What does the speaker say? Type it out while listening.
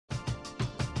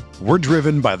We're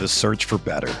driven by the search for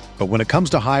better. But when it comes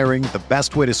to hiring, the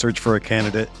best way to search for a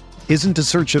candidate isn't to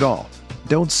search at all.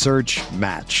 Don't search,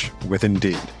 match with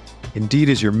Indeed. Indeed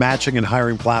is your matching and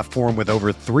hiring platform with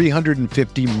over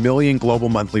 350 million global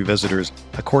monthly visitors,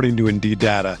 according to Indeed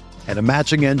data, and a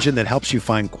matching engine that helps you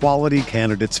find quality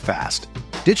candidates fast.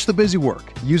 Ditch the busy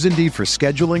work. Use Indeed for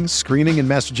scheduling, screening, and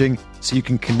messaging so you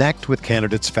can connect with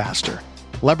candidates faster.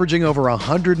 Leveraging over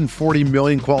 140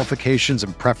 million qualifications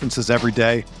and preferences every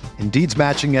day, Indeed's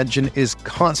matching engine is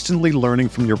constantly learning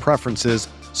from your preferences,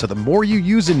 so the more you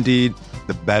use Indeed,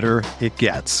 the better it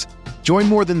gets. Join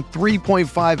more than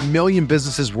 3.5 million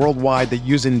businesses worldwide that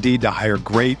use Indeed to hire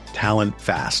great talent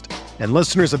fast. And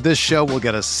listeners of this show will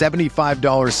get a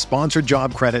 $75 sponsored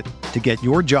job credit to get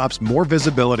your jobs more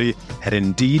visibility at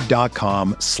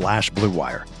Indeed.com/Blue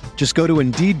Wire. Just go to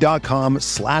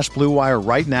Indeed.com/Blue Wire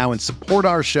right now and support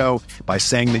our show by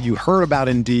saying that you heard about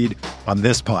Indeed on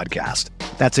this podcast.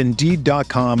 That's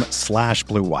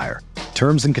Indeed.com/Blue Wire.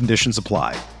 Terms and conditions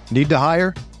apply. Need to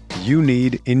hire? You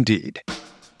need Indeed.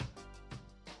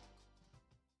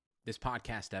 This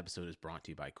podcast episode is brought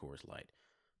to you by Coors Light.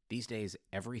 These days,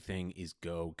 everything is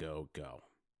go, go, go.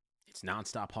 It's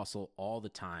nonstop hustle all the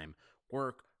time.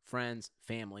 Work, friends,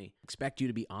 family, expect you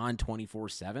to be on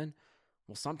 24/7.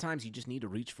 Well, sometimes you just need to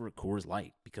reach for a Coors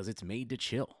Light because it's made to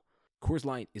chill. Coors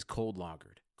Light is cold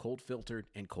lagered, cold filtered,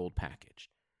 and cold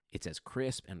packaged. It's as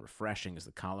crisp and refreshing as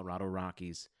the Colorado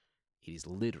Rockies. It is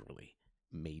literally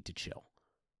made to chill.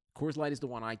 Coors Light is the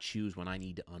one I choose when I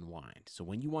need to unwind. So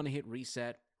when you want to hit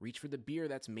reset, reach for the beer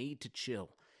that's made to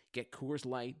chill. Get Coors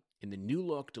Light in the new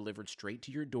look delivered straight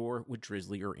to your door with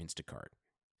Drizzly or Instacart.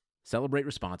 Celebrate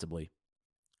responsibly.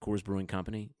 Coors Brewing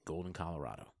Company, Golden,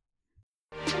 Colorado.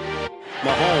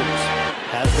 Mahomes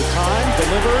has the time,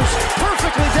 delivers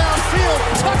perfectly downfield.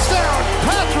 Touchdown,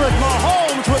 Patrick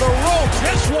Mahomes with a rope.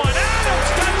 This one, Adams,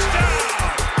 touchdown.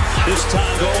 This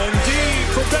time going deep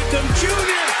for Beckham Jr.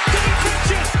 Did he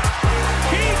catch it?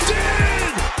 He did!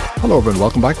 Hello everyone,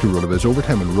 welcome back to RotoViz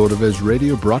Overtime and RotoViz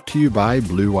Radio, brought to you by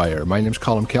Blue Wire. My name's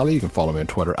Colin Kelly. You can follow me on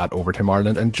Twitter at Overtime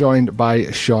Ireland, and joined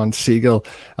by Sean Siegel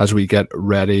as we get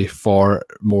ready for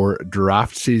more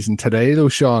draft season. Today though,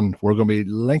 Sean, we're going to be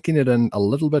linking it in a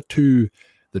little bit to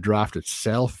the draft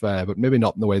itself, but maybe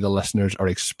not in the way the listeners are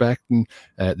expecting.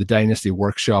 The Dynasty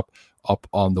Workshop up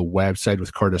on the website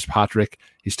with Curtis Patrick.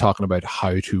 He's talking about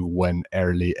how to win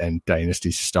early in Dynasty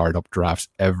startup drafts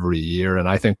every year. And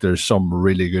I think there's some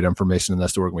really good information in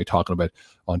this that we're going to be talking about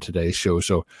on today's show.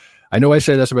 So I know I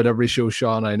say this about every show,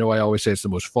 Sean. I know I always say it's the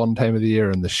most fun time of the year,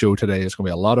 and the show today is going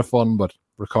to be a lot of fun, but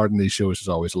recording these shows is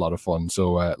always a lot of fun.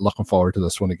 So looking forward to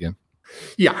this one again.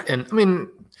 Yeah. And I mean,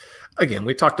 again,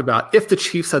 we talked about if the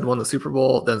Chiefs had won the Super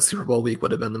Bowl, then Super Bowl week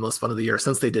would have been the most fun of the year.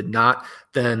 Since they did not,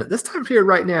 then this time period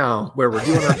right now where we're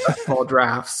doing our best ball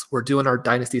drafts, we're doing our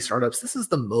dynasty startups, this is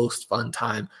the most fun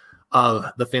time of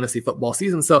the fantasy football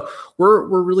season. So we're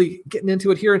really getting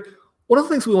into it here. One of the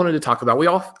things we wanted to talk about, we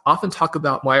often talk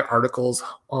about my articles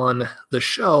on the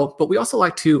show, but we also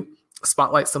like to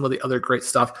spotlight some of the other great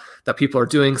stuff that people are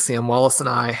doing. Sam Wallace and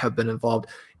I have been involved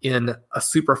in a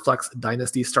Superflex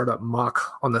Dynasty startup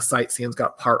mock on the site. Sam's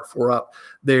got part 4 up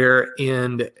there,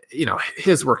 and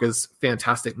his work is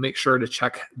fantastic. Make sure to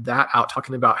check that out,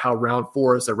 talking about how round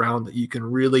 4 is a round that you can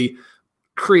really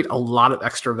create a lot of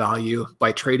extra value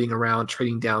by trading around,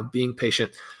 trading down, being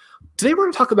patient. Today we're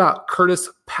going to talk about Curtis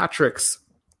Patrick's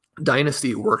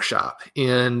Dynasty Workshop.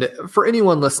 And for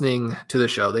anyone listening to the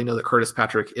show, they know that Curtis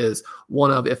Patrick is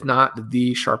one of, if not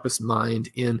the sharpest mind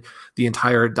in the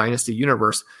entire Dynasty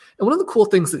universe. And one of the cool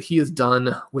things that he has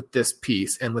done with this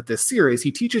piece and with this series,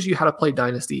 he teaches you how to play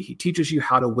Dynasty. He teaches you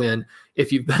how to win.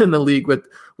 If you've been in the league with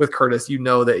Curtis, you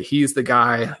know that he's the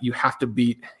guy you have to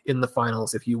beat in the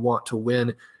finals if you want to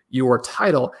win your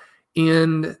title.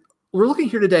 And we're looking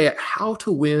here today at how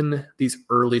to win these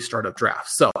early startup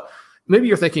drafts. So maybe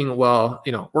you're thinking, well,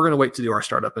 we're going to wait to do our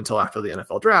startup until after the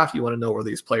NFL draft. You want to know where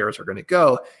these players are going to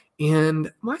go.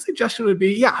 And my suggestion would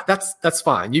be, yeah, that's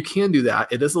fine. You can do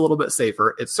that. It is a little bit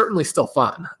safer. It's certainly still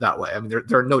fun that way. I mean,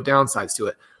 there are no downsides to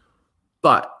it.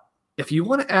 But if you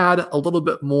want to add a little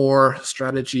bit more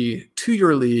strategy to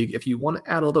your league, if you want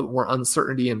to add a little bit more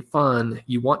uncertainty and fun,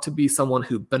 you want to be someone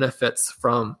who benefits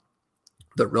from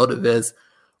the RotoViz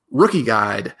rookie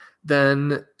guide,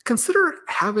 then consider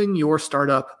having your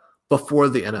startup before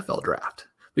the NFL draft,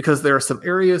 because there are some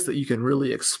areas that you can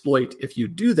really exploit if you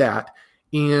do that.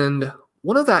 And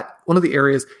one of the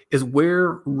areas is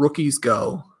where rookies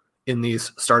go in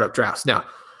these startup drafts. Now,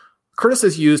 Curtis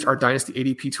has used our Dynasty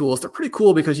ADP tools. They're pretty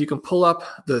cool because you can pull up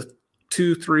the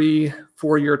 2, 3,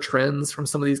 4 year trends from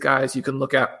some of these guys. You can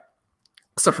look at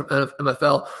stuff from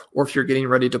MFL, or if you're getting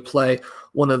ready to play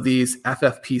one of these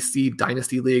FFPC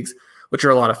dynasty leagues, which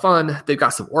are a lot of fun. They've got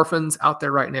some orphans out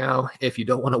there right now. If you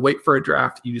don't want to wait for a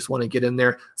draft, you just want to get in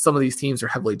there. Some of these teams are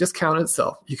heavily discounted,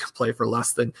 so you can play for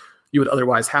less than you would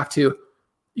otherwise have to.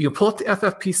 You can pull up the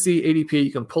FFPC ADP.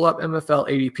 You can pull up MFL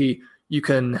ADP. You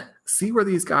can see where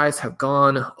these guys have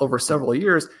gone over several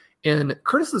years. And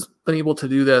Curtis has been able to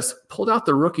do this, pulled out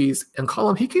the rookies, and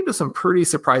Colin, he came to some pretty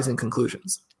surprising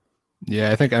conclusions.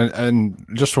 Yeah, I think, and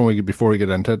just before we get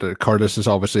into it, Curtis is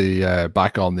obviously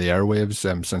back on the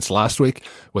airwaves since last week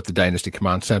with the Dynasty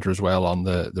Command Center as well on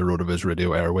the RotoViz radio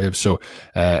airwaves. So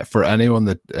for anyone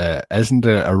that isn't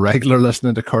a regular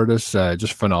listening to Curtis,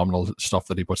 just phenomenal stuff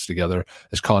that he puts together.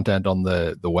 His content on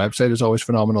the website is always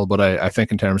phenomenal, but I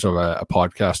think in terms of a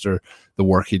podcaster, the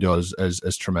work he does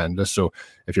is tremendous. So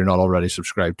if you're not already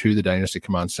subscribed to the Dynasty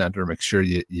Command Center, make sure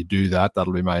you do that.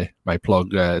 That'll be my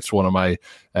plug. It's one of my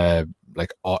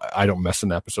I don't miss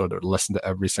an episode. I listen to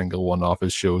every single one of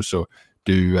his shows. So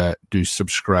do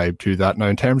subscribe to that. Now,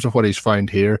 in terms of what he's found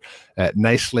here,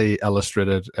 nicely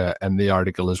illustrated in the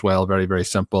article as well. Very, very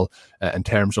simple in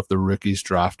terms of the rookies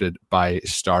drafted by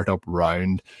startup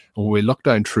round. When we look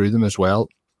down through them as well,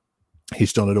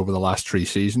 he's done it over the last 3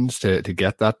 seasons to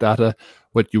get that data.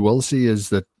 What you will see is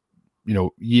that,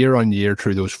 year on year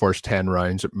through those first 10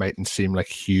 rounds, it mightn't seem like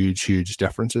huge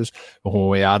differences. But when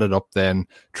we add it up then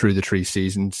through the 3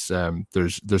 seasons,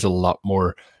 there's a lot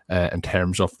more in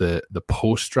terms of the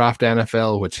post-draft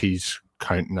NFL, which he's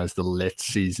counting as the late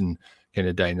season kind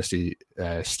of dynasty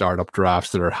startup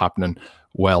drafts that are happening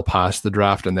well past the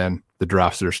draft, and then the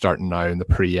drafts that are starting now in the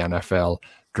pre-NFL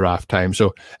draft time.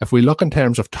 So if we look in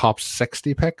terms of top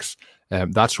 60 picks,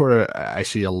 that's where I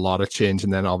see a lot of change.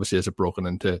 And then obviously as it broken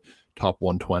into top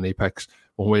 120 picks,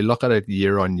 when we look at it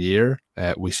year on year,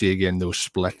 we see again those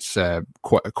splits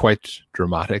quite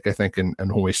dramatic, I think, and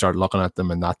when we start looking at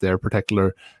them in that their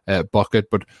particular bucket.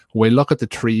 But when we look at the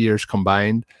 3 years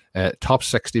combined, top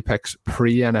 60 picks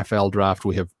pre-NFL draft,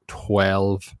 we have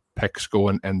 12 picks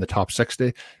going in the top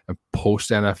 60, and post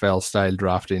NFL style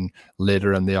drafting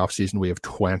later in the offseason we have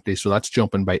 20, so that's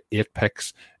jumping by 8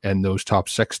 picks in those top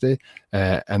 60,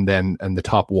 and then in the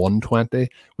top 120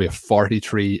 we have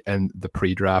 43 in the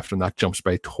pre-draft, and that jumps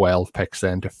by 12 picks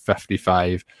then to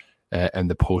 55 in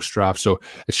the post-draft. So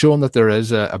it's showing that there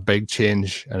is a big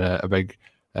change and a big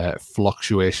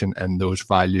fluctuation in those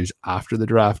values after the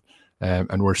draft,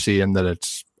 and we're seeing that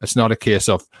it's not a case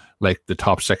of like the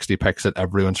top 60 picks that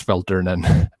everyone's filtering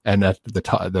in and at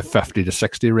the 50 to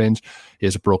 60 range.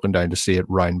 Is broken down to see it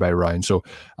round by round. So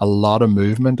a lot of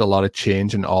movement, a lot of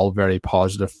change, and all very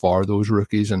positive for those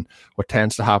rookies. And what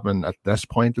tends to happen at this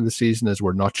point of the season is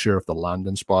we're not sure of the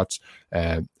landing spots.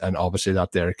 And obviously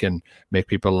that there can make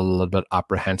people a little bit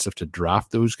apprehensive to draft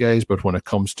those guys. But when it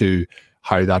comes to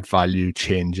how that value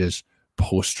changes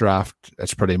post-draft,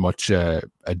 it's pretty much a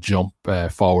jump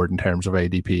forward in terms of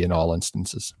ADP in all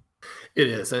instances. It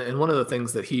is. And one of the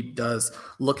things that he does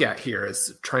look at here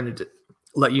is trying to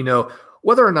let you know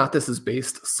whether or not this is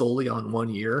based solely on 1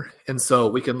 year. And so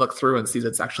we can look through and see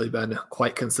that's actually been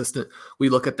quite consistent. We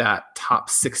look at that top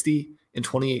 60 in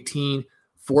 2018,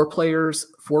 4 players,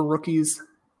 4 rookies,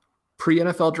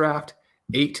 pre-NFL draft,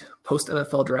 8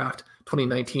 post-NFL draft.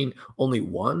 2019, only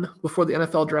 1 before the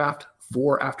NFL draft,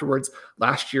 4 afterwards.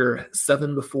 Last year,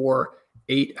 7 before,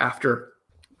 8 after.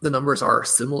 The numbers are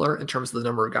similar in terms of the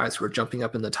number of guys who are jumping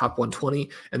up in the top 120.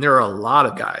 And there are a lot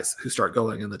of guys who start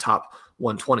going in the top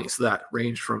 120. So that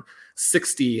range from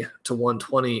 60 to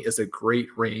 120 is a great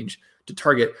range to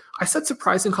target. I said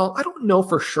surprising, Colin. I don't know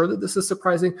for sure that this is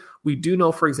surprising. We do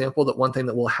know, for example, that one thing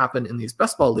that will happen in these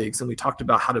best ball leagues, and we talked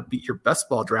about how to beat your best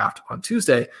ball draft on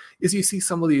Tuesday, is you see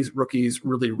some of these rookies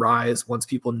really rise once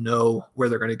people know where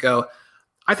they're going to go.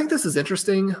 I think this is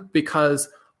interesting because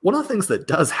one of the things that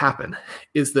does happen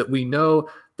is that we know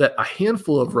that a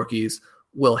handful of rookies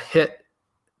will hit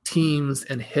teams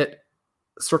and hit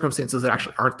circumstances that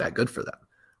actually aren't that good for them,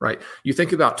 right? You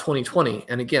think about 2020,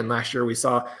 and again, last year we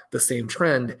saw the same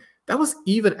trend. That was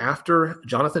even after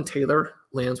Jonathan Taylor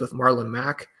lands with Marlon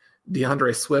Mack,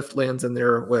 DeAndre Swift lands in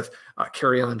there with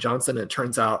Kerryon Johnson, and it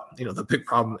turns out, the big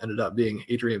problem ended up being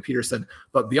Adrian Peterson.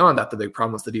 But beyond that, the big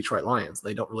problem was the Detroit Lions.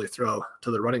 They don't really throw to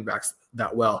the running backs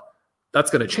that well. That's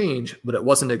going to change, but it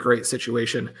wasn't a great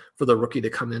situation for the rookie to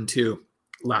come into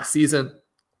last season.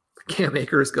 Cam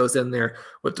Akers goes in there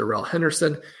with Darrell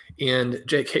Henderson, and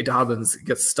J.K. Dobbins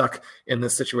gets stuck in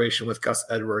this situation with Gus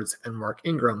Edwards and Mark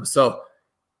Ingram. So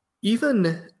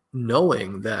even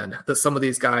knowing then that some of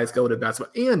these guys go to bad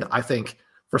spot, and I think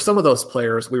for some of those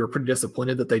players, we were pretty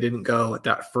disappointed that they didn't go at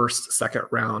that first, second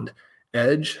round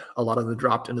edge. A lot of them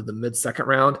dropped into the mid-second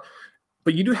round.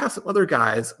 But you do have some other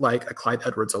guys like a Clyde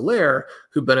Edwards-Helaire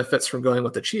who benefits from going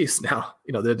with the Chiefs. Now,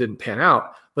 that didn't pan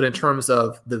out, but in terms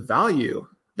of the value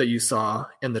that you saw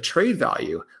and the trade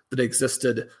value that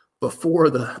existed before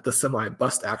the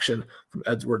semi-bust action from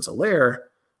Edwards-Helaire,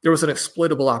 there was an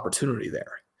exploitable opportunity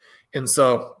there. And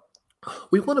so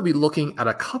we want to be looking at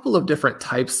a couple of different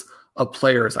types of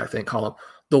players, I think, Colin.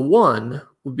 The one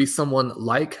would be someone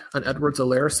like an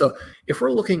Edwards-Helaire. So if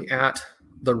we're looking at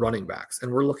the running backs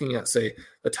and we're looking at, say,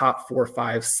 the top 4,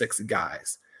 5, 6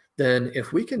 guys, then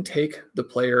if we can take the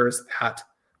players at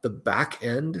the back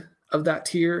end of that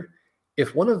tier,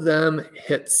 if one of them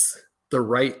hits the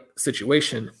right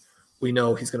situation, we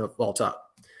know he's going to vault up.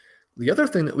 The other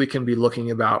thing that we can be looking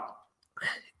about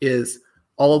is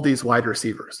all of these wide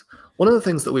receivers. One of the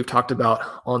things that we've talked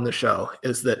about on the show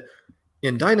is that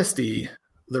in Dynasty,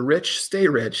 the rich stay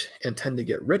rich and tend to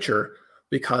get richer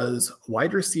because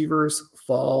wide receivers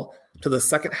fall to the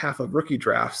second half of rookie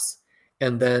drafts,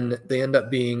 and then they end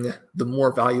up being the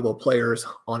more valuable players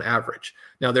on average.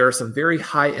 Now, there are some very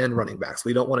high-end running backs.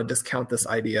 We don't want to discount this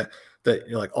idea that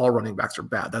like all running backs are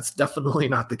bad. That's definitely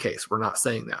not the case. We're not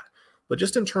saying that. But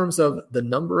just in terms of the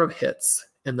number of hits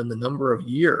and then the number of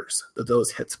years that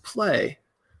those hits play,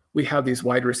 we have these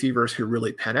wide receivers who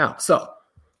really pan out. So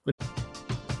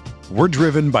We're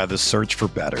driven by the search for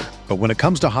better. But when it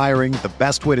comes to hiring, the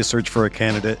best way to search for a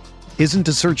candidate isn't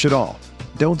to search at all.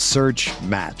 Don't search,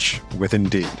 match with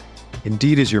Indeed.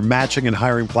 Indeed is your matching and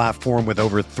hiring platform with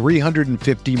over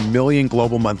 350 million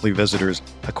global monthly visitors,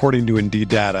 according to Indeed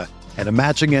data, and a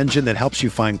matching engine that helps you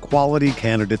find quality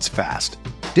candidates fast.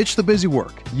 Ditch the busy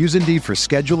work. Use Indeed for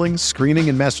scheduling, screening,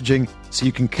 and messaging so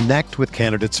you can connect with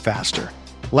candidates faster.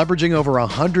 Leveraging over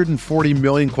 140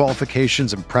 million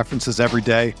qualifications and preferences every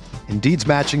day, Indeed's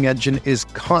matching engine is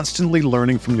constantly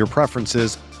learning from your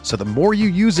preferences, so the more you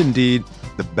use Indeed,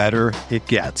 the better it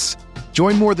gets.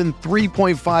 Join more than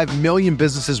 3.5 million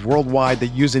businesses worldwide that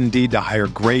use Indeed to hire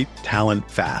great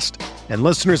talent fast. And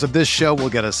listeners of this show will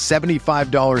get a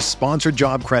 $75 sponsored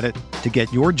job credit to get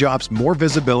your jobs more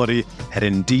visibility at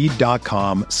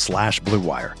Indeed.com/Blue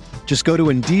Wire. Just go to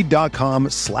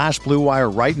Indeed.com/Blue Wire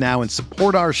right now and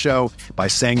support our show by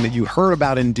saying that you heard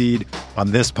about Indeed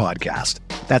on this podcast.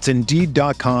 That's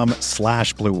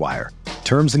Indeed.com/Blue Wire.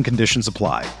 Terms and conditions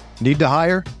apply. Need to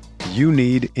hire? You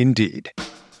need Indeed.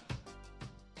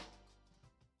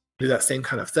 Do that same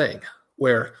kind of thing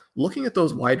where looking at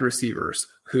those wide receivers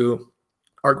who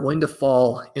are going to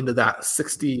fall into that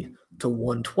 60 to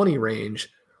 120 range,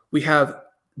 we have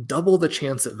double the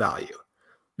chance at value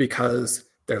because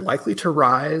they're likely to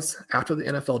rise after the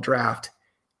NFL draft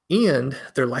and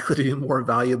they're likely to be more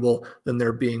valuable than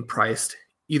they're being priced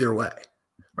either way,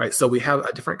 right? So we have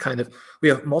we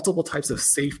have multiple types of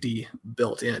safety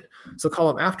built in. So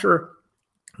Colin, after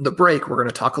the break, we're going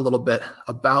to talk a little bit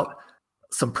about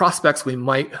some prospects we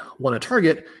might want to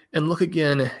target and look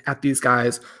again at these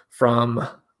guys from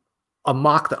a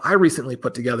mock that I recently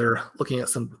put together, looking at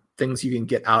some things you can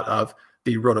get out of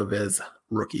the RotoViz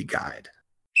rookie guide.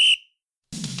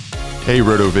 Hey,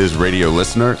 RotoViz radio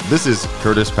listener, this is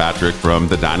Curtis Patrick from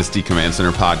the Dynasty Command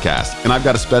Center podcast, and I've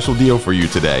got a special deal for you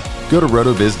today. Go to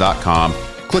rotoviz.com,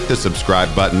 click the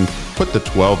subscribe button, put the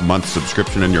 12-month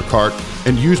subscription in your cart,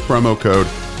 and use promo code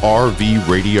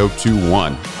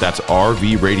RVRadio21. That's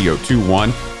RVRadio21,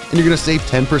 and you're going to save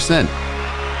 10%.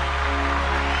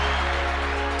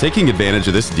 Taking advantage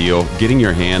of this deal, getting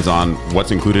your hands on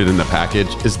what's included in the package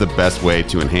is the best way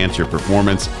to enhance your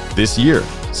performance this year.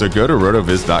 So go to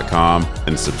rotoviz.com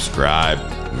and subscribe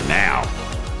now.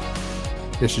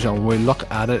 Yes, Sean, when we look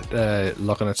at it,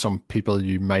 looking at some people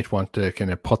you might want to kind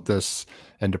of put this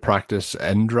into practice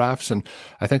in drafts, and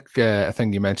I think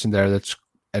you mentioned there that's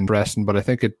interesting, but I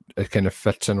think it kind of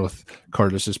fits in with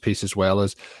Curtis's piece as well,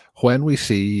 is when we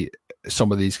see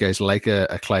some of these guys like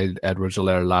a Clyde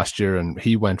Edwards-Helaire last year, and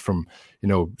he went from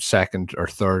second or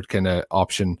third kind of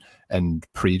option in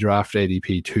pre-draft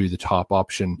ADP to the top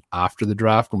option after the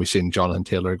draft, and we've seen Jonathan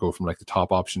Taylor go from like the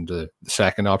top option to the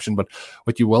second option. But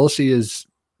what you will see is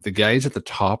the guys at the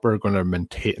top are going to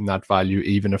maintain that value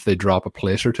even if they drop a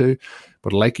place or two.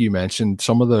 But like you mentioned,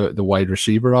 some of the wide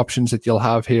receiver options that you'll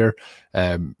have here,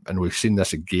 and we've seen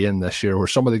this again this year, where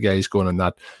some of the guys going in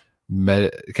that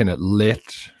kind of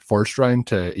late first round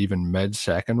to even mid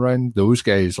second round, those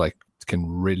guys like can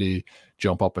really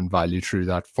jump up in value through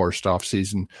that first off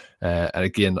season. And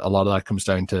again, a lot of that comes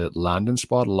down to landing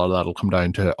spot. A lot of that will come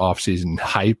down to off season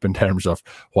hype in terms of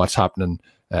what's happening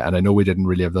And I know we didn't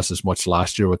really have this as much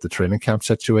last year with the training camp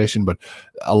situation, but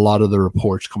a lot of the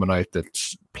reports coming out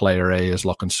that player A is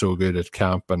looking so good at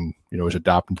camp and, is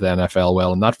adapting to the NFL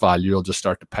well, and that value will just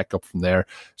start to pick up from there.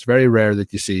 It's very rare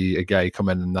that you see a guy come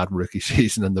in that rookie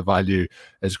season and the value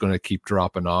is going to keep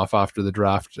dropping off after the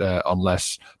draft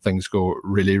unless things go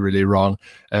really, really wrong.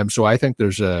 So I think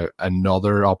there's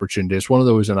another opportunity. It's one of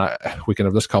those, and we can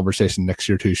have this conversation next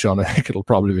year too, Sean. I think it'll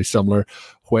probably be similar,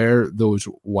 where those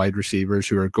wide receivers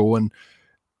who are going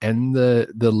in the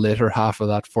later half of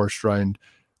that first round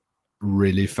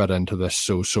really fit into this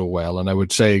so well. And I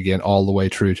would say again, all the way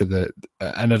through to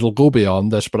and it'll go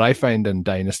beyond this, but I find in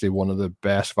Dynasty one of the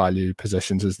best value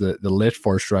positions is the late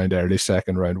first round, early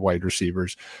second round wide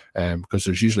receivers, because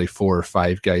there's usually 4 or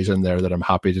 5 guys in there that I'm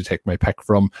happy to take my pick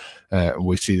from.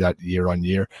 We see that year on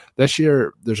year. This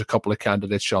year, there's a couple of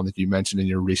candidates, Sean, that you mentioned in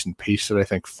your recent piece that I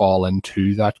think fall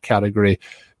into that category.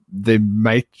 They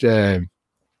might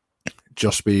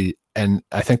just be, and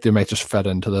I think they might just fit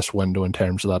into this window in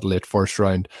terms of that late first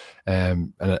round.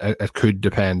 And it could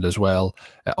depend as well,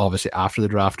 obviously, after the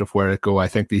draft of where it go. I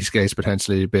think these guys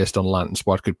potentially, based on landing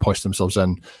spot, could push themselves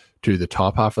in to the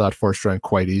top half of that first round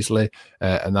quite easily.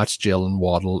 And that's Jalen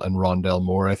Waddle and Rondale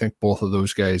Moore. I think both of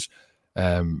those guys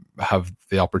have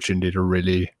the opportunity to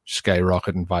really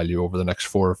skyrocket in value over the next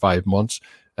 4 or 5 months.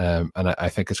 And I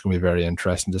think it's going to be very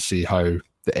interesting to see how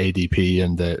the ADP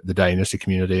and the Dynasty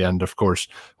community, and of course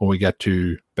when we get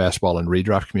to best ball and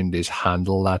redraft communities,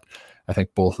 handle that. I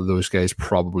think both of those guys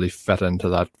probably fit into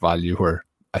that value where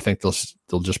I think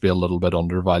they'll just be a little bit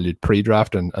undervalued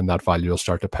pre-draft, and that value will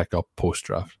start to pick up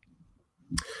post-draft.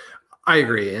 I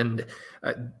agree. And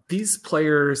these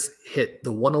players hit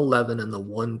the 111 and the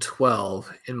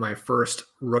 112 in my first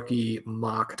rookie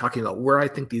mock, talking about where I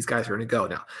think these guys are going to go.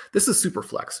 Now, this is super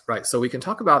flex, right? So we can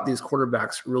talk about these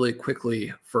quarterbacks really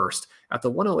quickly first. At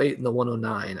the 108 and the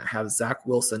 109, I have Zach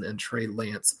Wilson and Trey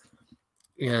Lance.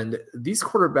 And these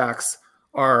quarterbacks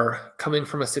are coming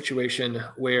from a situation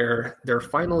where their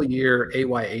final year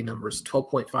AYA numbers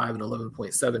 12.5 and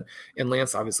 11.7, and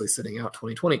Lance obviously sitting out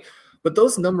 2020. But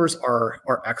those numbers are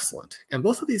excellent. And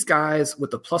both of these guys with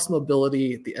the plus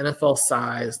mobility, the NFL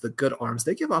size, the good arms,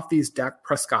 they give off these Dak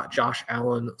Prescott, Josh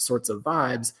Allen sorts of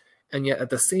vibes. And yet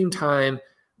at the same time,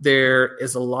 there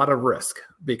is a lot of risk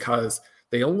because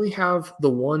they only have the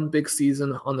one big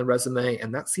season on the resume,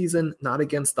 and that season not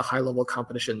against the high-level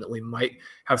competition that we might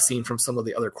have seen from some of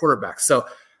the other quarterbacks. So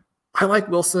I like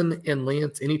Wilson and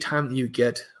Lance anytime that you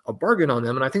get a bargain on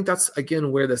them. And I think that's,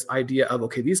 again, where this idea of,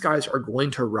 okay, these guys are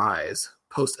going to rise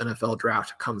post-NFL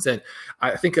draft comes in.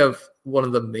 I think of one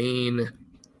of the main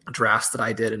drafts that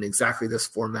I did in exactly this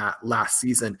format last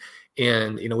season.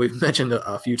 And, we've mentioned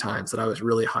a few times that I was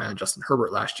really high on Justin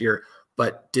Herbert last year,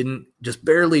 but just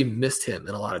barely missed him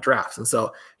in a lot of drafts. And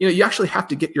so, you actually have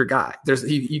to get your guy.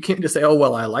 You can't just say, oh,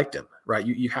 well, I liked him, right?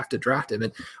 You have to draft him.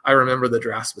 And I remember the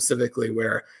draft specifically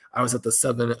where I was at the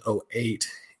 708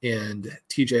 and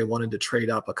TJ wanted to trade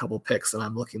up a couple picks. And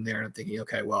I'm looking there and I'm thinking,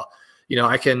 okay, well,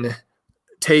 I can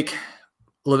take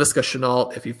Laviska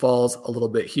Shenault if he falls a little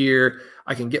bit here.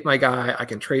 I can get my guy. I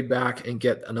can trade back and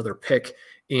get another pick.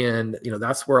 And,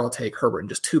 that's where I'll take Herbert, and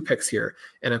just 2 picks here.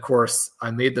 And of course,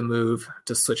 I made the move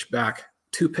to switch back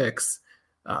 2 picks.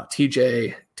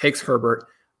 TJ takes Herbert.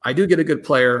 I do get a good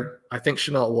player. I think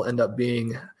Shenault will end up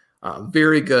being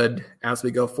very good as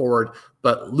we go forward,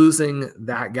 but losing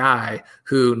that guy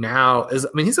who now is,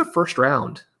 he's a first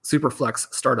round super flex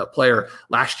startup player.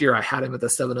 Last year, I had him at the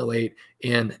 708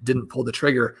 and didn't pull the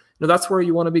trigger. That's where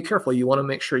you want to be careful. You want to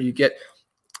make sure you get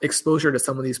exposure to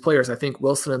some of these players. I think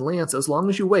Wilson and Lance, as long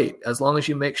as you wait, as long as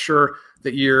you make sure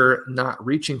that you're not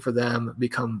reaching for them,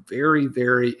 become very,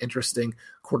 very interesting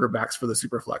quarterbacks for the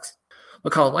Superflex.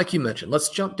 But Colin, like you mentioned, let's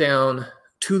jump down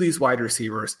to these wide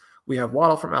receivers. We have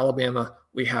Waddle from Alabama.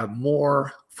 We have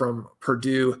Moore from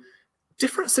Purdue.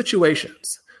 Different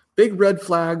situations, big red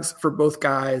flags for both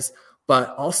guys,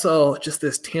 but also just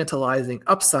this tantalizing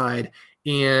upside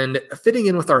and fitting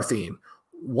in with our theme.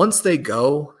 Once they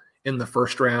go in the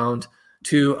first round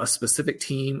to a specific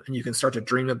team, and you can start to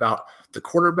dream about the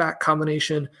quarterback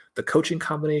combination, the coaching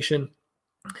combination.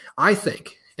 I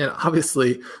think, and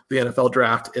obviously the NFL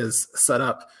draft is set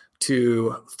up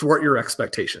to thwart your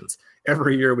expectations.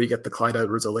 Every year we get the Clyde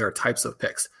Edwards-Helaire types of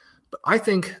picks. But I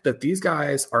think that these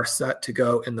guys are set to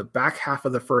go in the back half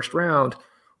of the first round,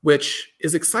 which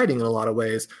is exciting in a lot of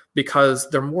ways because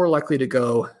they're more likely to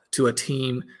go to a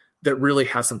team that really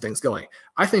has some things going.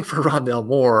 I think for Rondale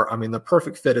Moore, the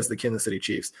perfect fit is the Kansas City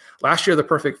Chiefs. Last year, the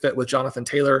perfect fit was Jonathan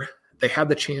Taylor. They had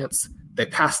the chance. They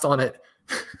passed on it.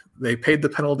 They paid the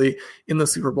penalty in the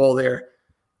Super Bowl there.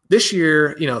 This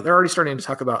year, they're already starting to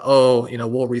talk about,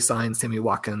 we'll re-sign Sammy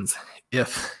Watkins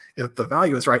if the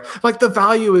value is right. Like, the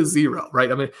value is zero,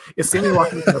 right? I mean, is Sammy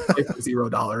Watkins going to play for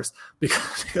 $0?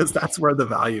 Because that's where the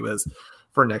value is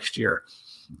for next year.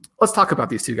 Let's talk about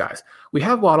these two guys. We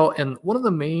have Waddle, and one of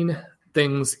the main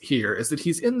things here is that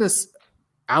he's in this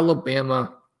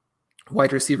Alabama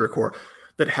wide receiver core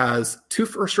that has 2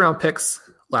 first-round picks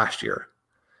last year.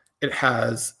 It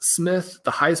has Smith,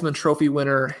 the Heisman Trophy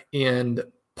winner, and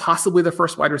possibly the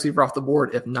first wide receiver off the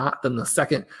board. If not, then the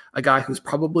second, a guy who's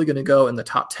probably going to go in the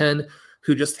top 10,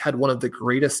 who just had one of the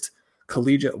greatest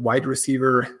collegiate wide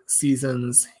receiver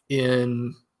seasons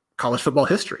in college football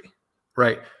history,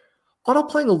 right? Waddle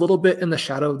playing a little bit in the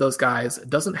shadow of those guys,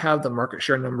 doesn't have the market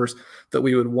share numbers that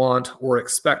we would want or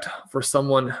expect for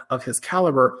someone of his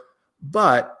caliber,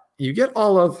 but you get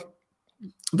all of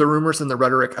the rumors and the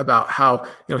rhetoric about how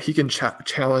he can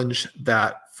challenge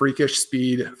that freakish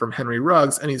speed from Henry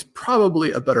Ruggs, and he's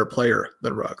probably a better player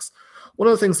than Ruggs. One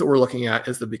of the things that we're looking at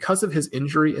is that because of his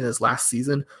injury in his last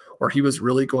season, where he was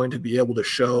really going to be able to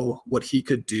show what he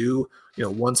could do,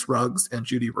 once Ruggs and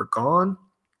Jeudy were gone,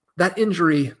 that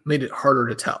injury made it harder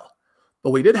to tell.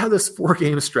 But we did have this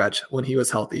 4-game stretch when he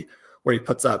was healthy, where he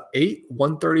puts up 8,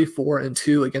 134, and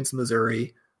 2 against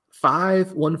Missouri,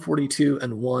 5, 142,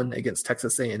 and 1 against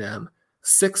Texas A&M,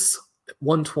 6,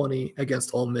 120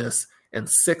 against Ole Miss, and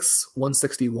 6,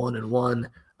 161, and 1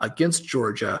 against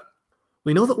Georgia.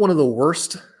 We know that one of the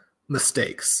worst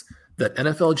mistakes that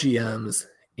NFL GMs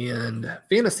and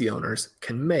fantasy owners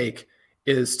can make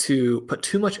is to put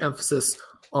too much emphasis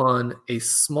on a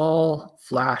small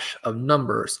flash of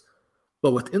numbers.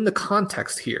 But within the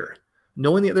context here,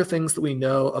 knowing the other things that we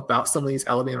know about some of these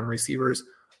Alabama receivers,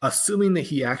 assuming that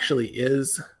he actually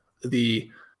is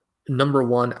the number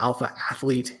 1 alpha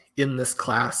athlete in this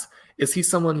class, is he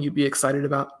someone you'd be excited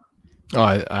about?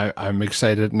 Oh, I'm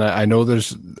excited, and I know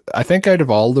I think out of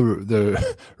all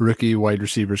the rookie wide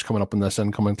receivers coming up in this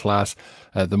incoming class,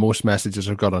 the most messages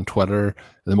I've got on Twitter,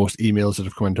 the most emails that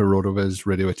have come into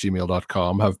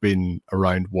rotovizradio@gmail.com have been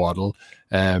around Waddle.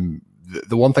 The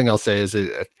one thing I'll say is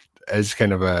it is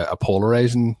kind of a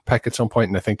polarizing pick at some point,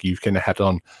 and I think you've kind of hit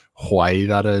on why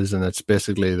that is, and it's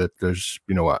basically that there's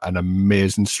an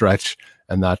amazing stretch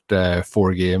in that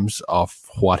 4 games of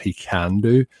what he can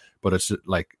do, but it's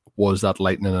like, was that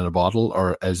lightning in a bottle,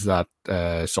 or is that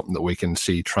something that we can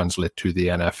see translate to the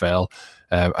NFL?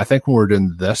 I think when we're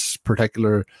doing this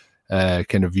particular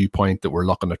kind of viewpoint, that we're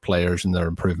looking at players and their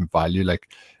improvement value,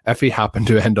 like if he happened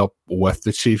to end up with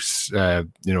the Chiefs,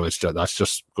 that's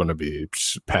just going to be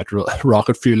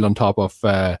rocket fuel on top of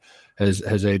his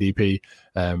ADP.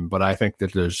 But I think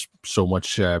that there's so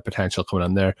much potential coming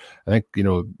in there. I think,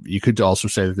 you could also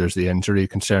say that there's the injury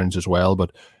concerns as well,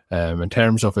 but in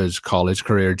terms of his college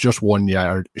career, just 1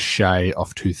 yard shy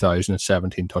of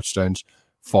 2017 touchdowns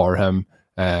for him.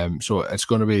 So it's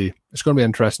going to be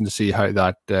interesting to see how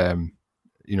that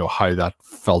how that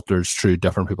filters through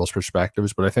different people's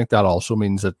perspectives. But I think that also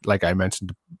means that, like I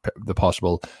mentioned, the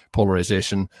possible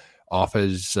polarization of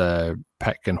his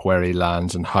pick and where he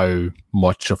lands and how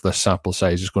much of the sample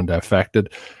size is going to affect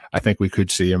it. I think we could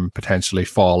see him potentially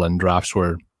fall in drafts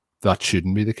where that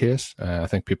shouldn't be the case. I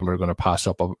think people are going to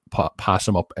pass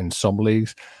him up in some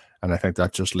leagues, and I think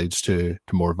that just leads to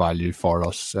more value for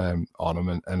us on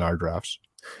him in our drafts.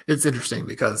 It's interesting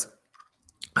because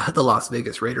the Las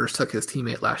Vegas Raiders took his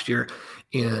teammate last year,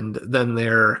 and then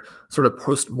their sort of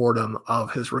post-mortem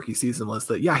of his rookie season was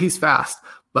that, yeah, he's fast,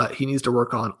 but he needs to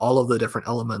work on all of the different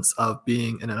elements of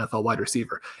being an NFL wide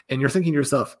receiver. And you're thinking to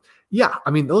yourself, yeah,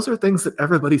 I mean, those are things that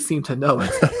everybody seemed to know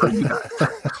except for you guys,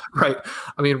 right?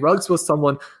 I mean, Ruggs was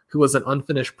someone who was an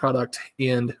unfinished product,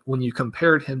 and when you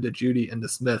compared him to Jeudy and to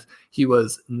Smith, he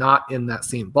was not in that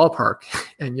same ballpark,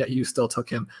 and yet you still took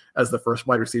him as the first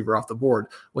wide receiver off the board.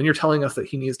 When you're telling us that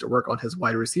he needs to work on his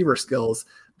wide receiver skills,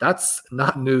 that's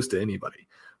not news to anybody.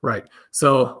 Right.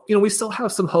 So, we still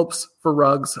have some hopes for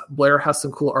Ruggs. Blair has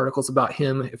some cool articles about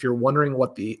him. If you're wondering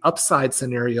what the upside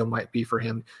scenario might be for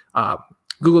him,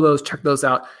 Google those, check those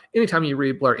out. Anytime you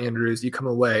read Blair Andrews, you come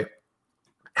away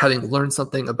having learned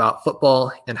something about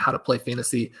football and how to play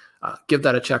fantasy. Give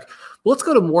that a check. Well, let's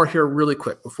go to more here really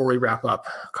quick before we wrap up,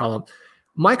 Colin.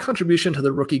 My contribution to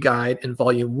the rookie guide in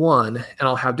volume 1, and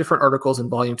I'll have different articles in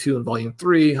volume 2 and volume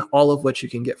 3, all of which you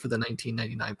can get for the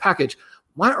 $19.99 package.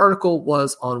 My article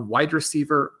was on wide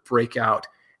receiver breakout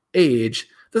age.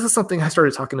 This is something I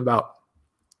started talking about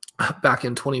back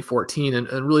in 2014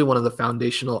 and really one of the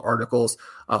foundational articles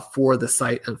for the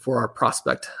site and for our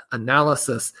prospect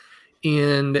analysis.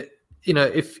 And,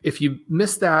 if you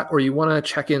missed that, or you want to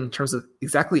check in terms of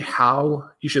exactly how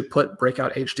you should put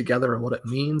breakout age together and what it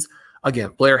means,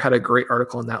 Again, Blair had a great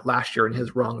article on that last year in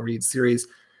his Wrong Read series.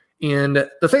 And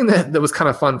the thing that was kind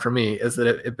of fun for me is that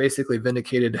it basically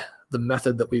vindicated the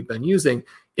method that we've been using.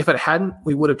 If it hadn't,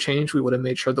 we would have changed. We would have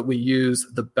made sure that we use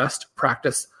the best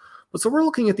practice. But so we're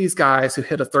looking at these guys who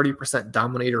hit a 30%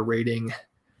 dominator rating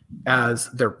as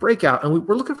their breakout, and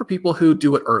we're looking for people who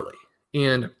do it early.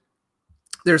 And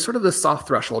there's sort of this soft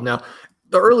threshold. Now,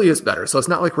 the early is better, so it's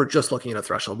not like we're just looking at a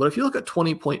threshold. But if you look at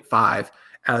 20.5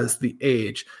 as the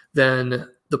age, then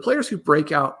the players who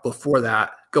break out before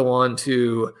that go on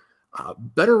to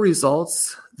better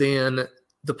results than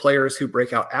the players who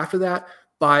break out after that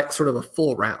by sort of a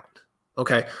full round.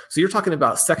 Okay, so you're talking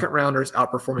about second rounders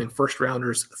outperforming first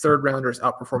rounders, third rounders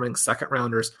outperforming second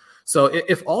rounders. So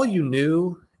if all you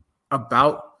knew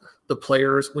about the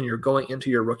players when you're going into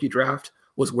your rookie draft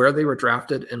was where they were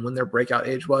drafted and when their breakout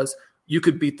age was, you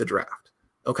could beat the draft.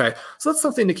 Okay, so that's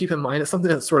something to keep in mind. It's something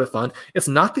that's sort of fun. It's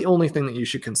not the only thing that you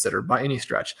should consider by any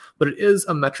stretch, but it is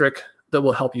a metric that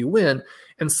will help you win.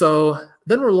 And so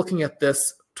then we're looking at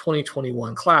this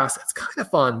 2021 class. It's kind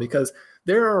of fun because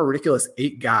there are a ridiculous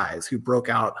 8 guys who broke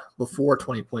out before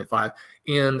 20.5.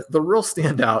 And the real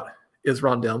standout is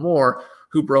Rondale Moore,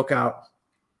 who broke out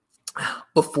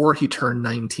before he turned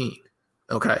 19.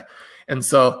 Okay. And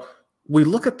so we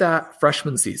look at that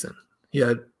freshman season. He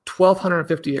had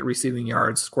 1,258 receiving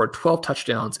yards, scored 12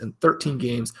 touchdowns in 13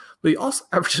 games, but he also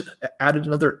added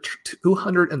another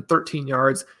 213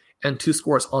 yards and 2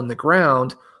 scores on the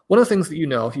ground. One of the things that you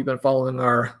know, if you've been following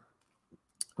our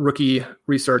rookie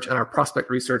research and our prospect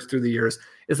research through the years,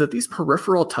 is that these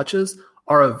peripheral touches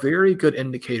are a very good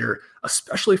indicator,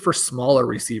 especially for smaller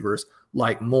receivers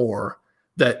like Moore,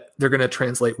 that they're going to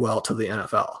translate well to the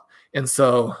NFL. And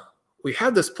so we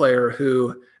had this player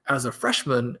who, as a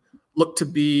freshman, looked to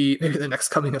be maybe the next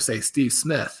coming of, say, Steve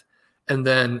Smith, and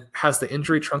then has the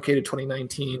injury truncated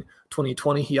 2019,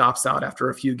 2020. He opts out after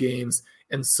a few games.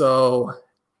 And so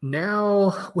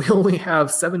now we only have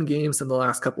 7 games in the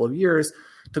last couple of years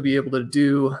to be able to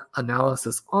do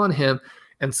analysis on him.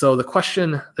 And so the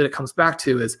question that it comes back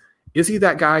to is he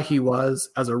that guy he was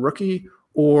as a rookie,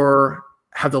 or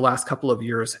have the last couple of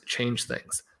years changed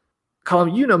things?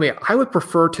 Colin, you know me, I would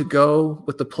prefer to go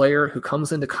with the player who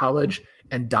comes into college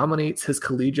and dominates his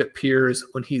collegiate peers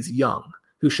when he's young,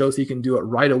 who shows he can do it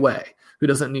right away, who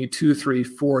doesn't need 2, 3,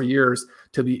 4 years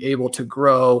to be able to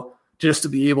grow, just to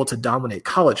be able to dominate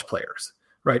college players,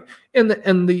 right? And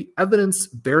the evidence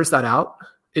bears that out.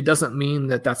 It doesn't mean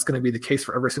that that's going to be the case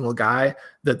for every single guy,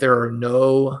 that there are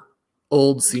no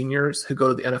old seniors who go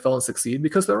to the NFL and succeed,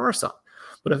 because there are some.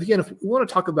 But if we want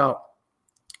to talk about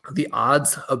the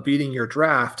odds of beating your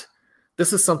draft,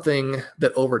 this is something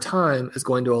that over time is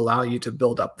going to allow you to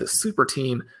build up this super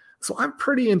team. So I'm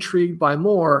pretty intrigued by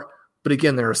Moore, but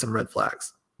again, there are some red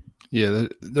flags. Yeah,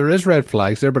 there is red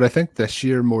flags there, but I think this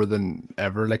year more than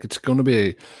ever, like, it's going to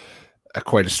be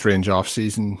quite a strange off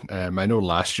season. I know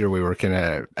last year we were kind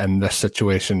of in this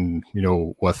situation, you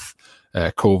know, with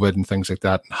COVID and things like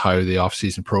that, and how the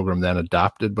off-season program then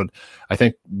adapted. But I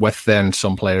think with then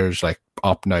some players like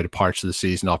opting out of parts of the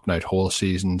season, opting out whole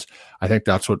seasons, I think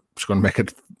that's what's going to make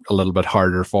it a little bit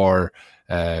harder for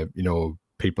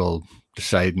people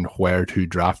deciding where to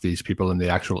draft these people in the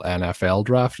actual NFL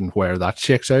draft and where that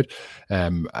shakes out.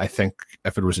 I think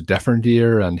if it was a different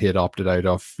year and he had opted out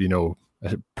of,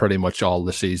 pretty much all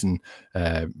the season,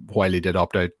 while he did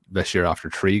opt out this year after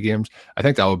 3 games, I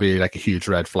think that would be like a huge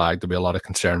red flag. There'll be a lot of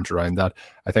concerns around that.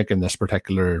 I think in this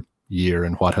particular year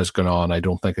and what has gone on, I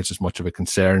don't think it's as much of a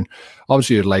concern.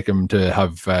 Obviously, you'd like him to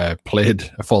have played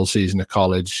a full season of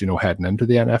college, heading into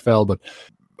the NFL, but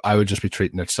I would just be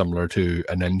treating it similar to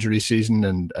an injury season.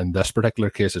 And in this particular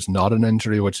case, it's not an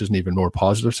injury, which is an even more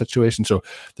positive situation. So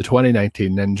the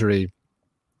 2019 injury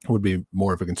would be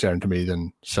more of a concern to me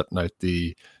than sitting out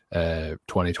the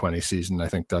 2020 season. I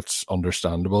think that's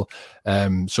understandable.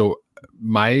 So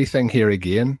my thing here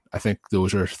again, I think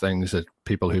those are things that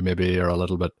people who maybe are a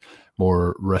little bit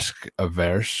more risk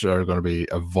averse are going to be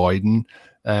avoiding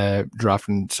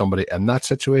drafting somebody in that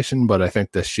situation. But I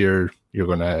think this year you're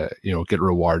going to, get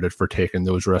rewarded for taking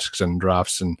those risks in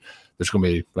drafts, and there's going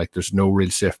to be there's no real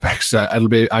safe picks.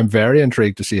 I'm very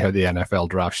intrigued to see how the NFL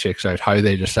draft shakes out, how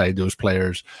they decide those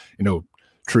players,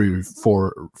 through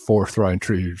fourth round,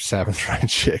 through 7th round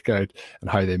shake out, and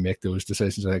how they make those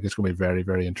decisions. I think it's going to be very,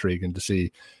 very intriguing to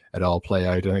see it all play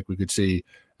out. I think we could see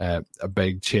a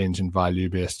big change in value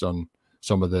based on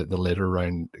some of the later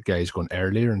round guys going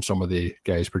earlier and some of the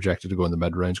guys projected to go in the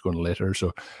mid rounds going later.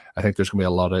 So I think there's going to be a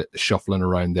lot of shuffling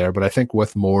around there. But I think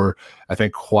with Moore, I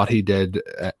think what he did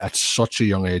at such a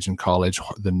young age in college,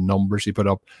 the numbers he put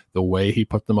up, the way he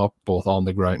put them up, both on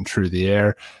the ground and through the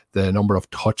air, the number of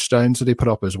touchdowns that he put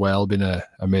up as well, been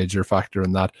a major factor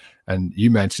in that. And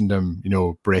you mentioned him,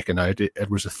 breaking out. It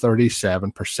was a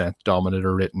 37%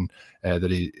 dominator rating that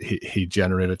he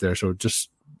generated there. So just,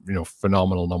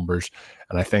 phenomenal numbers.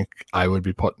 And I think I would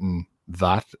be putting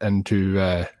that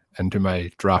into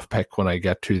my draft pick when I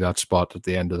get to that spot at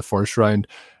the end of the first round.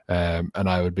 And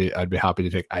I'd be happy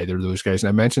to take either of those guys. And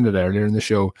I mentioned it earlier in the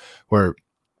show where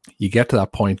you get to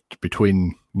that point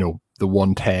between, the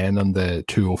 110 and the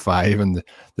 205, and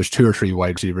there's 2 or 3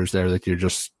 wide receivers there that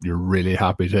you're really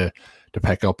happy to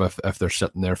pick up if they're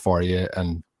sitting there for you.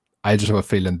 And I just have a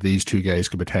feeling these 2 guys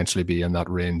could potentially be in that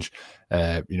range,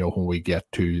 when we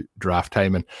get to draft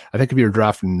time. And I think if you're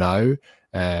drafting now,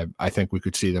 I think we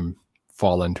could see them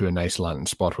fall into a nice landing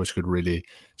spot, which could really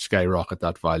skyrocket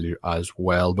that value as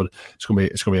well. But it's gonna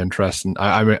be interesting.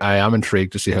 I am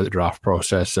intrigued to see how the draft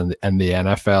process and the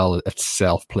NFL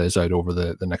itself plays out over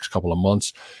the next couple of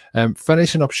months.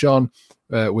 Finishing up, Sean,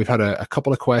 we've had a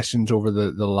couple of questions over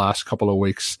the last couple of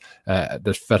weeks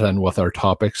that fit in with our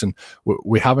topics, and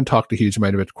we haven't talked a huge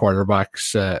amount about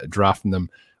quarterbacks drafting them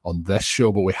on this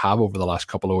show, but we have over the last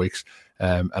couple of weeks.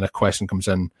 And a question comes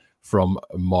in from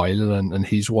Moyle, and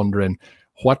he's wondering,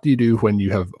 what do you do when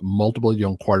you have multiple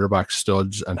young quarterback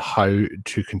studs, and how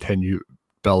to continue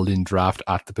building draft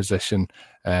at the position?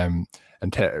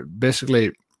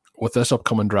 Basically, with this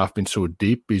upcoming draft being so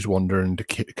deep, he's wondering to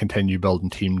continue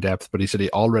building team depth. But he said he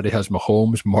already has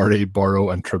Mahomes, Murray, Burrow,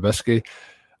 and Trubisky.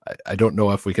 I don't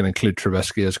know if we can include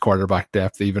Trubisky as quarterback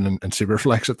depth even in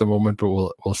Superflex at the moment, but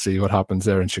we'll see what happens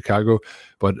there in Chicago.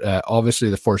 But obviously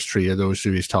the first 3 of those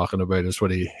who he's talking about is what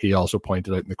he also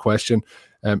pointed out in the question.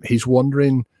 He's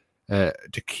wondering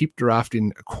to keep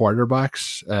drafting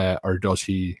quarterbacks, or does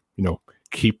he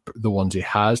keep the ones he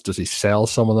has? Does he sell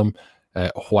some of them?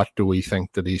 What do we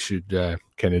think that he should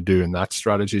kind of do in that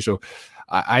strategy? So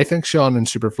I think, Sean, in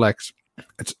Superflex,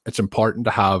 it's important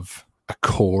to have a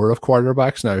core of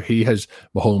quarterbacks. Now he has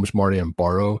Mahomes, Murray, and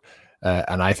Burrow,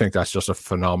 and I think that's just a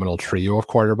phenomenal trio of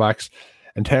quarterbacks.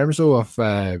 In terms of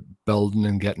building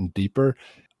and getting deeper,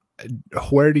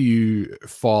 where do you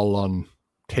fall on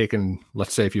taking,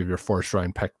 let's say if you have your first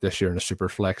round pick this year in a super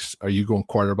flex, are you going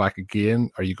quarterback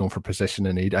again? Are you going for position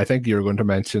in need? I think you're going to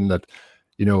mention that,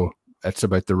 it's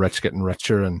about the rich getting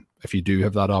richer, and if you do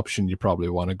have that option, you probably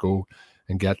want to go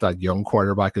and get that young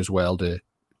quarterback as well to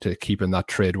keep in that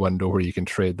trade window where you can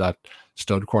trade that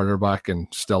stud quarterback and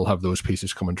still have those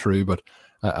pieces coming through. But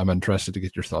I'm interested to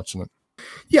get your thoughts on it.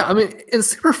 Yeah, I mean, in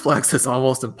Superflex, it's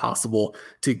almost impossible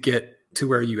to get to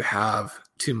where you have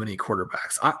too many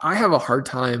quarterbacks. I have a hard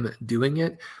time doing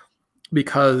it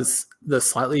because the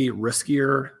slightly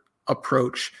riskier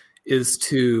approach is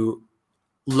to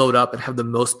load up and have the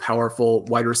most powerful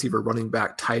wide receiver, running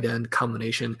back, tight end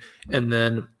combination, and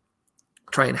then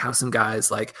try and have some guys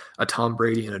like a Tom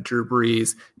Brady and a Drew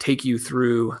Brees take you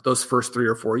through those first 3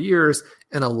 or 4 years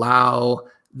and allow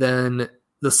then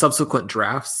the subsequent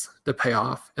drafts to pay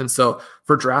off. And so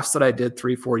for drafts that I did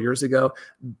 3-4 years ago,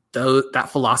 that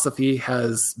philosophy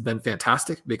has been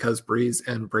fantastic because Brees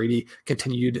and Brady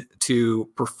continued to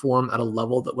perform at a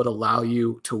level that would allow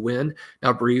you to win.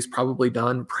 Now Brees probably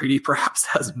done. Brady perhaps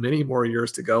has many more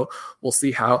years to go. We'll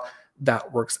see how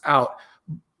that works out.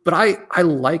 But I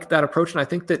like that approach, and I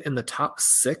think that in the top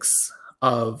 6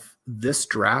 of this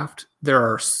draft, there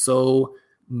are so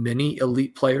many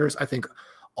elite players. I think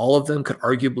all of them could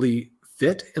arguably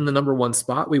fit in the number 1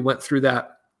 spot. We went through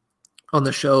that on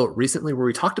the show recently where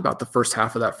we talked about the first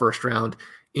half of that first round,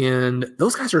 and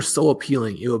those guys are so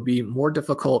appealing. It would be more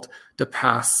difficult to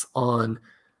pass on,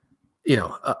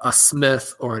 a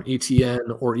Smith or an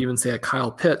ETN or even say a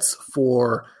Kyle Pitts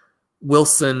for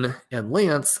Wilson and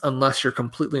Lance, unless you're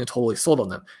completely and totally sold on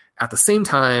them. At the same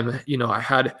time,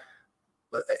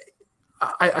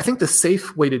 I think the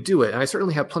safe way to do it, and I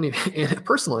certainly have plenty of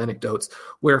personal anecdotes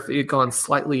where if it had gone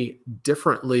slightly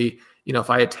differently, if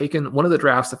I had taken one of the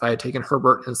drafts, if I had taken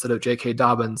Herbert instead of J.K.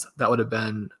 Dobbins, that would have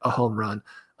been a home run.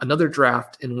 Another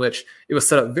draft in which it was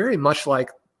set up very much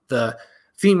like the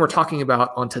theme we're talking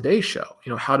about on today's show,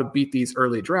 how to beat these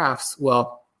early drafts.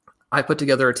 Well, I put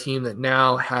together a team that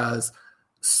now has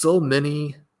so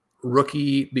many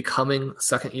rookie becoming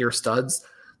second-year studs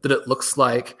that it looks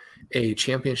like a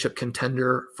championship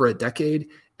contender for a decade.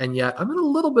 And yet I'm in a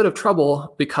little bit of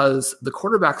trouble because the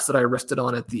quarterbacks that I rested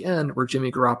on at the end were Jimmy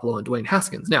Garoppolo and Dwayne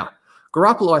Haskins. Now,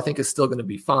 Garoppolo, I think, is still going to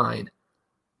be fine.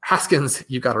 Haskins,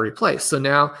 you got to replace. So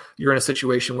now you're in a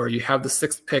situation where you have the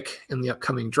 6th pick in the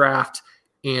upcoming draft,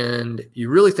 and you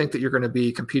really think that you're going to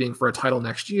be competing for a title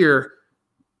next year.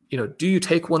 Do you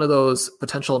take one of those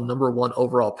potential number 1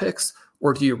 overall picks,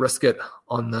 or do you risk it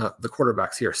on the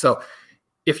quarterbacks here? So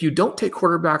if you don't take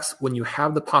quarterbacks when you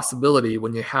have the possibility,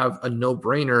 when you have a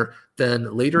no-brainer,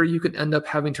 then later you could end up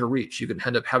having to reach. You can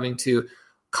end up having to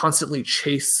constantly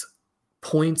chase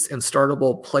points and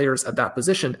startable players at that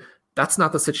position. That's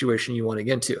not the situation you want to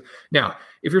get into. Now,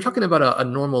 if you're talking about a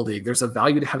normal league, there's a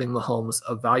value to having Mahomes,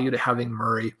 a value to having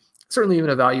Murray, certainly even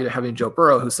a value to having Joe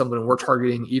Burrow, who's someone we're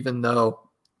targeting, even though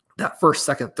that first,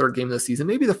 second, third game of the season,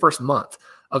 maybe the first month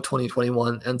of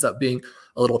 2021 ends up being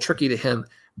a little tricky to him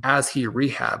as he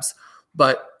rehabs.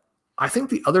 But I think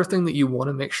the other thing that you want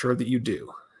to make sure that you do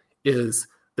is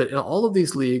that in all of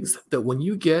these leagues, that when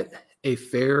you get a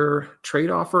fair trade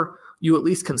offer, you at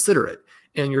least consider it.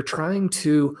 And you're trying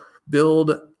to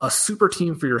build a super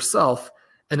team for yourself.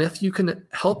 And if you can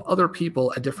help other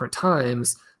people at different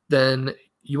times, then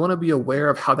you want to be aware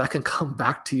of how that can come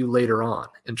back to you later on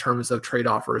in terms of trade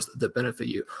offers that benefit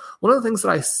you. One of the things that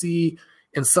I see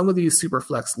in some of these super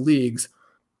flex leagues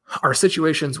are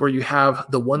situations where you have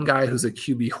the one guy who's a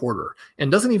QB hoarder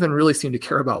and doesn't even really seem to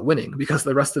care about winning because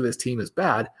the rest of his team is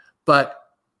bad, but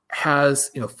has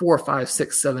 4, 5,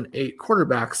 6, 7, 8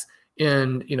 quarterbacks.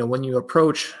 And when you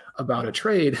approach about a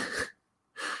trade,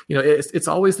 it's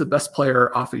always the best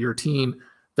player off of your team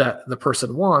that the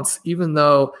person wants, even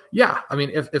though,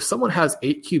 if someone has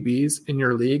 8 QBs in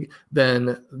your league,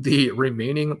 then the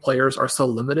remaining players are so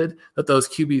limited that those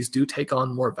QBs do take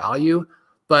on more value.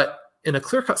 But in a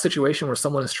clear-cut situation where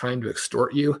someone is trying to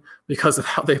extort you because of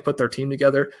how they put their team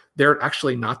together, they're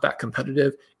actually not that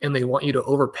competitive and they want you to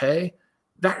overpay.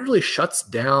 That really shuts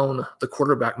down the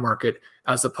quarterback market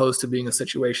as opposed to being a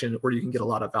situation where you can get a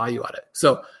lot of value out of it.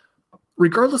 So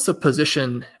regardless of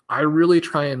position, I really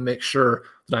try and make sure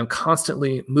that I'm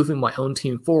constantly moving my own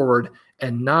team forward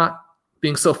and not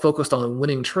being so focused on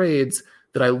winning trades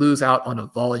that I lose out on a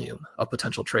volume of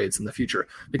potential trades in the future.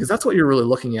 Because that's what you're really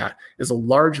looking at, is a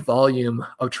large volume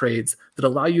of trades that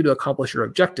allow you to accomplish your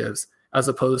objectives, as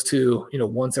opposed to,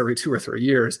 once every 2 or 3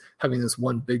 years, having this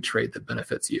one big trade that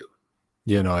benefits you.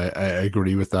 I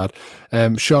agree with that.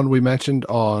 Sean, we mentioned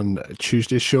on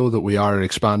Tuesday's show that we are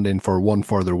expanding for one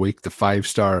further week, the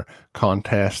 5-star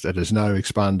contest. It is now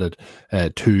expanded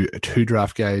to 2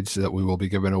 draft guides that we will be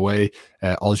giving away.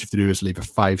 All you have to do is leave a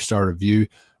 5-star review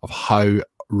of how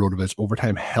RotoViz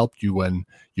Overtime helped you win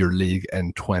your league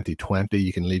in 2020.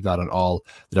 You can leave that on all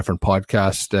the different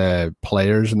podcast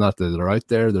players and that are out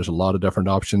there. There's a lot of different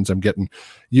options.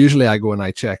 Usually I go and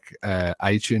I check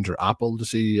iTunes or Apple to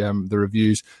see the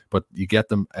reviews, but you get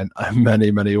them in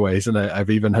many, many ways. And I've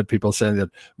even had people saying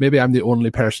that maybe I'm the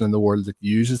only person in the world that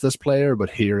uses this player, but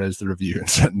here is the review, and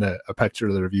sending a picture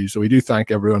of the review. So we do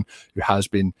thank everyone who has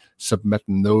been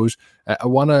submitting those. I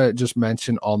want to just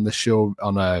mention on the show,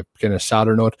 on a kind of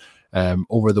sadder note,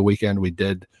 over the weekend we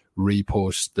did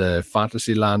repost the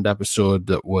Fantasyland episode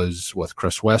that was with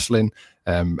Chris Wesseling.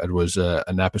 It was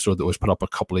an episode that was put up a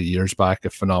couple of years back, a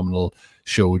phenomenal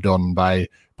show done by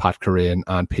Pat Kerrane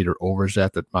and Peter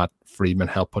Overzet that Matt Friedman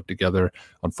helped put together.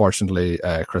 Unfortunately,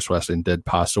 Chris Wesseling did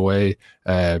pass away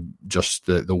just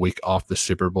the week off the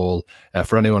Super Bowl.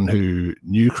 For anyone who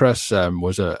knew Chris,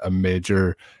 was a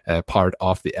major part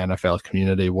of the NFL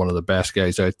community, one of the best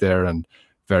guys out there, and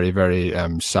very, very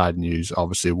sad news,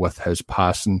 obviously, with his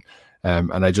passing.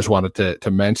 And I just wanted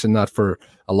to mention that for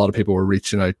a lot of people were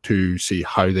reaching out to see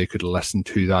how they could listen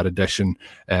to that edition.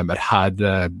 It had,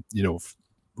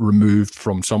 removed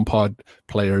from some pod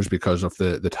players because of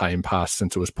the time passed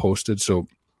since it was posted. So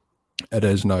it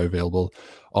is now available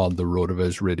on the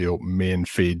RotoViz Radio main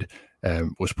feed.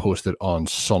 Was posted on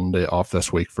Sunday of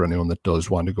this week for anyone that does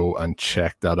want to go and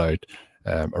check that out.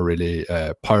 A really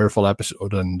powerful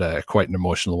episode and quite an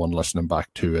emotional one listening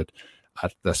back to it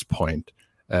at this point.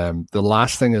 The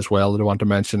last thing as well that I want to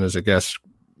mention is, I guess,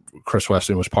 Chris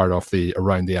Wesseling was part of the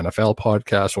Around the NFL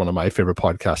podcast, one of my favorite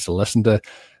podcasts to listen to.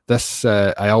 This,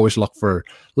 I always look for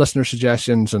listener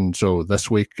suggestions, and so this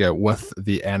week with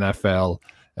the NFL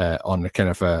on a kind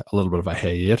of a little bit of a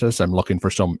hiatus, I'm looking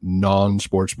for some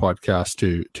non-sports podcasts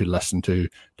to listen to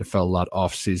fill that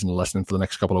off-season listening for the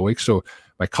next couple of weeks. So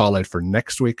my call out for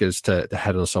next week is to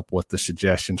head us up with the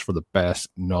suggestions for the best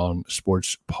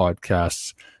non-sports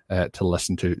podcasts to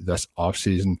listen to this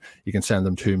off-season. You can send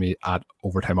them to me at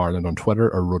Overtime Ireland on Twitter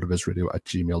or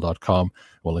rotovizradio@gmail.com.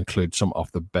 We'll include some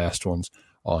of the best ones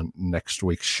on next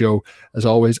week's show. As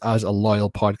always, as a loyal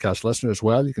podcast listener as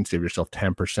well, you can save yourself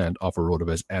 10% off a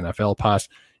RotoViz NFL pass.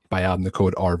 by adding the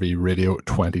code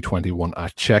RVRadio2021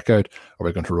 at checkout, or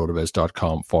by going to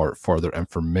rotoviz.com for further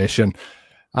information.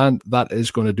 And that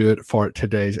is going to do it for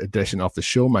today's edition of the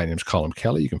show. My name is Colin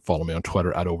Kelly. You can follow me on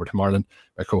Twitter at Overtime.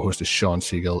 My co-host is Sean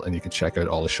Siegel, and you can check out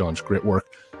all of Sean's great work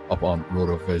up on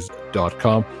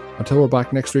rotoviz.com. Until we're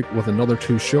back next week with another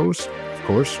 2 shows, of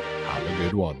course, have a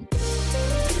good one.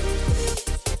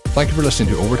 Thank you for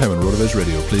listening to Overtime on RotoViz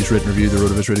Radio. Please rate and review the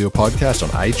RotoViz Radio podcast on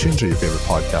iTunes or your favorite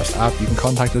podcast app. You can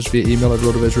contact us via email at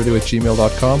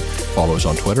rotovizradio@gmail.com. Follow us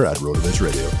on Twitter at RotoViz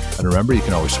Radio. And remember, you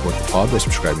can always support the pod by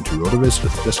subscribing to RotoViz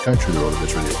with a discount through the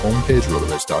RotoViz Radio homepage,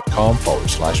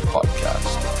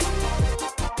 rotoviz.com/podcast.